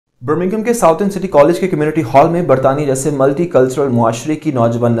Birmingham के south and city college के community hall में बरतानिया जैसे मल्टी कल्चरल मुआशरे की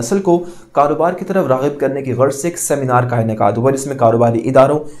नौजवान नस्ल को कारोबार की तरफ राग़िब करने की गर्ज से एक सेमिनार का इनेकाद हुआ, जिसमें कारोबारी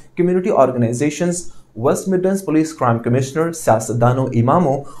इदारों, community organisations, waste Midlands police crime commissioner, सियासतदानों,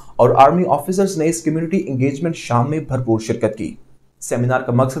 इमामों और आर्मी ऑफिसर्स ने इस कम्युनिटी इंगेजमेंट शाम में भरपूर शिरकत की। सेमिनार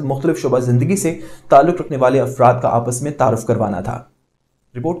का मकसद मुख्तलिफ शुबा जिंदगी से ताल्लुक रखने वाले अफराद का आपस में तारुफ करवाना था।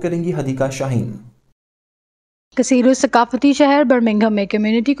 रिपोर्ट करेंगी हदीका शाहीन। कसीर सकाफती शहर बर्मिंघम में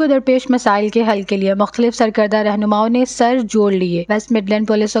कम्युनिटी को दरपेश मसाइल के हल के लिए मुख्तलिफ सरकर्दा रहनुमाओं ने सर जोड़ लिए। वेस्ट मिडलैंड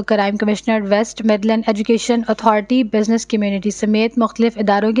पुलिस और crime commissioner, West Midland education authority, business community समेत मुख्तलिफ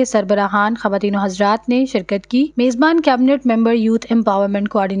इदारों के सरबराहान, खवातीन और हजरात ने शिरकत की। मेजबान cabinet member, youth empowerment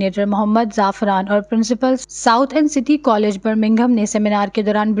coordinator Mohammad जाफरान और principal south and city college Birmingham ने सेमिनार के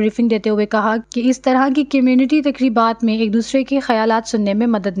दौरान ब्रीफिंग देते हुए कहा कि इस तरह की कम्युनिटी तकरीबात में एक दूसरे के ख्यालात सुनने में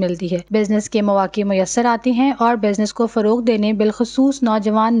मदद मिलती है, बिजनेस के मौके मुयस्सर आते हैं और बिजनेस को फरोग देने, बिलखुसूस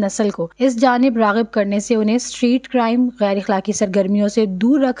नौजवान नस्ल को इस जानिब राग़िब करने से उन्हें स्ट्रीट क्राइम, गैर इखलाकी सरगर्मियों से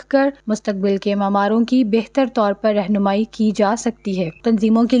दूर रखकर मुस्तकबिल के मामारों की बेहतर तौर पर रहनुमाई की जा सकती है।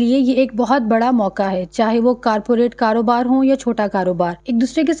 तंजीमों के लिए ये एक बहुत बड़ा मौका है, चाहे वो कारपोरेट कारोबार हो या छोटा कारोबार, एक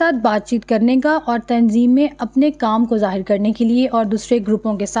दूसरे के साथ बातचीत करने का और तंजीम में अपने काम को जाहिर करने के लिए और दूसरे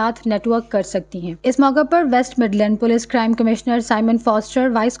ग्रुपों के साथ नेटवर्क कर सकती हैं। इस मौके पर West Midland police crime commissioner Simon foster,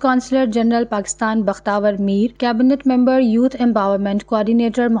 vice counsellor general Pakistan Bakhtawar Mir, cabinet member, youth empowerment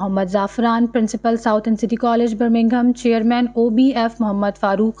coordinator Mohammad जाफरान, principal south and city college Birmingham, chairman OBF Mohammad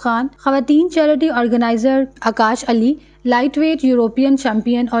Farooq Khan, खवातीन चैरिटी ऑर्गेनाइजर आकाश Ali, light weight European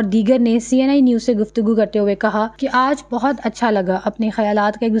champion और दीगर ने CNI न्यूज से गुफ्तगू करते हुए कहा कि आज बहुत अच्छा लगा, अपने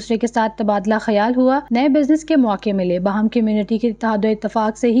ख्यालात का एक दूसरे के साथ तबादला ख्याल हुआ, नए बिजनेस के मौके मिले, बाहम कम्युनिटी के इत्तेहाद और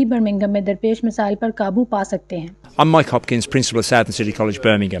इत्तफाक से ही बर्मिंघम में दरपेश मसाइल पर काबू पा सकते हैं। I'm Mike Hopkins, Principal of South and City College,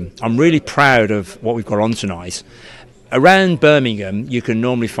 Birmingham. I'm really proud of what we've got on tonight. Around Birmingham, you can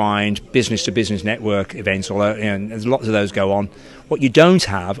normally find business-to-business network events, although there's lots of those go on. What you don't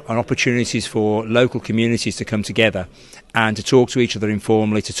have are opportunities for local communities to come together and to talk to each other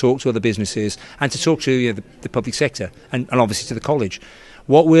informally, to talk to other businesses and to talk to the public sector and obviously to the college.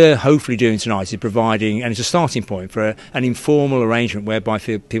 What we're hopefully doing tonight is providing, and it's a starting point for an informal arrangement whereby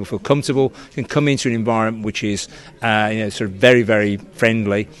people feel comfortable, can come into an environment which is sort of very, very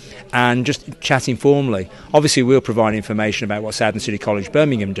friendly and just chat informally. Obviously we'll provide information about what Southern City College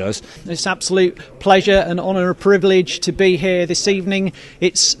Birmingham does. It's an absolute pleasure, an honour, a privilege to be here this evening.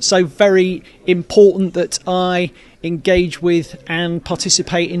 It's so very important that I engage with and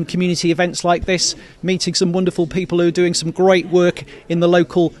participate in community events like this, meeting some wonderful people who are doing some great work in the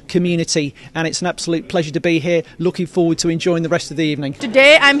local community, and it's an absolute pleasure to be here. Looking forward to enjoying the rest of the evening.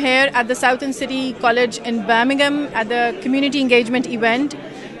 Today I'm here at the Southern City College in Birmingham at the community engagement event.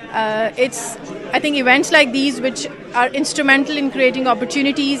 I think events like these which are instrumental in creating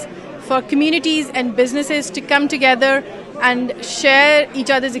opportunities for communities and businesses to come together and share each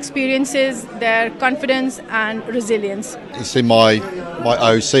other's experiences, their confidence and resilience. You see my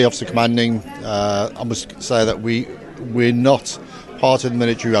OC, Officer Commanding, I must say that we're not part of the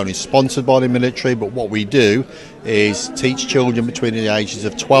military, we're only sponsored by the military, but what we do is teach children between the ages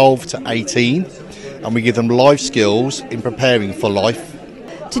of 12 to 18 and we give them life skills in preparing for life.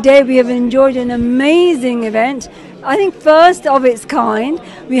 Today we have enjoyed an amazing event. I think first of its kind.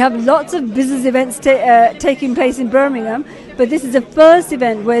 We have lots of business events taking place in Birmingham, but this is the first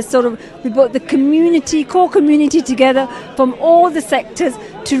event where we brought the community, core community together from all the sectors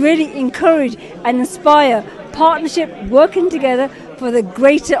to really encourage and inspire partnership, working together for the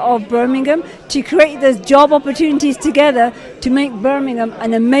greater of Birmingham, to create those job opportunities together to make Birmingham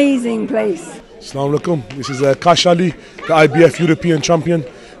an amazing place. Assalamu alaikum. This is Kash Ali, the IBF European champion.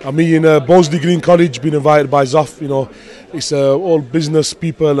 I'm in Bosley Green College, been invited by Zaf. It's all business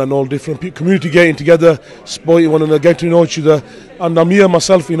people and all different community getting together, supporting one another, getting to know each other. And I'm here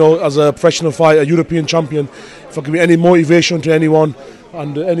myself, as a professional fighter, a European champion. If I can be any motivation to anyone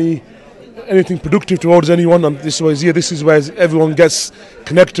and anything productive towards anyone, and this is here. This is where everyone gets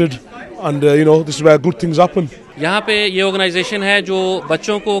connected, and this is where good things happen. यहाँ पे ये organisation है जो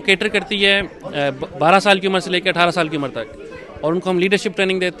बच्चों को cater करती है 12 साल की उम्र से लेकर 18 साल की उम्र तक, और उनको हम लीडरशिप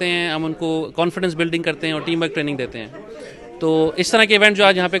ट्रेनिंग देते हैं, हम उनको कॉन्फिडेंस बिल्डिंग करते हैं और टीम वर्क ट्रेनिंग देते हैं। तो इस तरह के इवेंट जो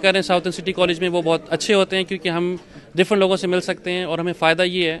आज यहाँ पे कर रहे हैं साउथ सिटी कॉलेज में, वो बहुत अच्छे होते हैं क्योंकि हम डिफरेंट लोगों से मिल सकते हैं और हमें फ़ायदा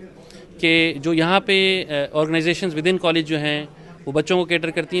ये है कि जो यहाँ पे ऑर्गेनाइजेशंस विद इन कॉलेज जो हैं वो बच्चों को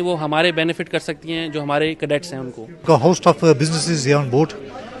केटर करती हैं, वो हमारे बेनिफिट कर सकती हैं जो हमारे कैडेट्स हैं उनको। Host of businesses here on board,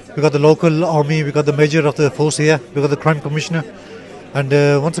 we got the local army, we got the major of the force here, we got the crime commissioner, and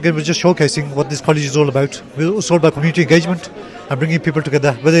once again we're just showcasing what this college is all about. It's all about community engagement and bringing people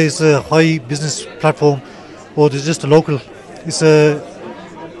together, whether it's a high business platform or it's just a local. It's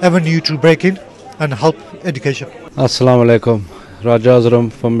avenue to break in and help education. Assalamu alaikum. Raja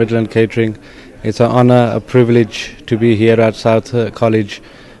Azram from Midland Catering. It's an honour, a privilege to be here at South College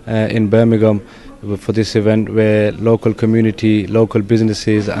in Birmingham for this event where local community, local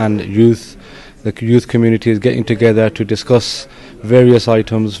businesses and youth, the youth community is getting together to discuss various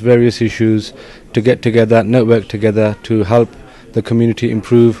items, various issues, to get together, network together to help the community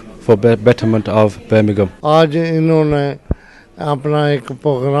improve for betterment of Birmingham. आज इन्होंने अपना एक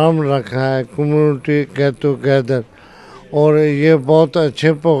programme रखा है community get together और ये बहुत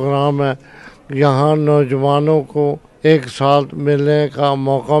अच्छे प्रोग्राम है। यहाँ नौजवानों को एक साथ मिलने का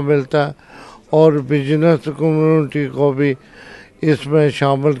मौका मिलता है और बिजनेस कम्युनिटी को भी इसमें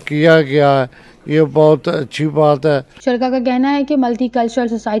शामिल किया गया है। ये बहुत अच्छी बात है। शुरा का कहना है कि मल्टी कल्चरल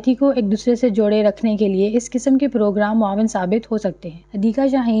सोसाइटी को एक दूसरे से जोड़े रखने के लिए इस किस्म के प्रोग्राम मुआविन साबित हो सकते हैं। अदीका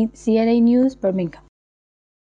शाहीन, CNI न्यूज़, बर्मिंघम।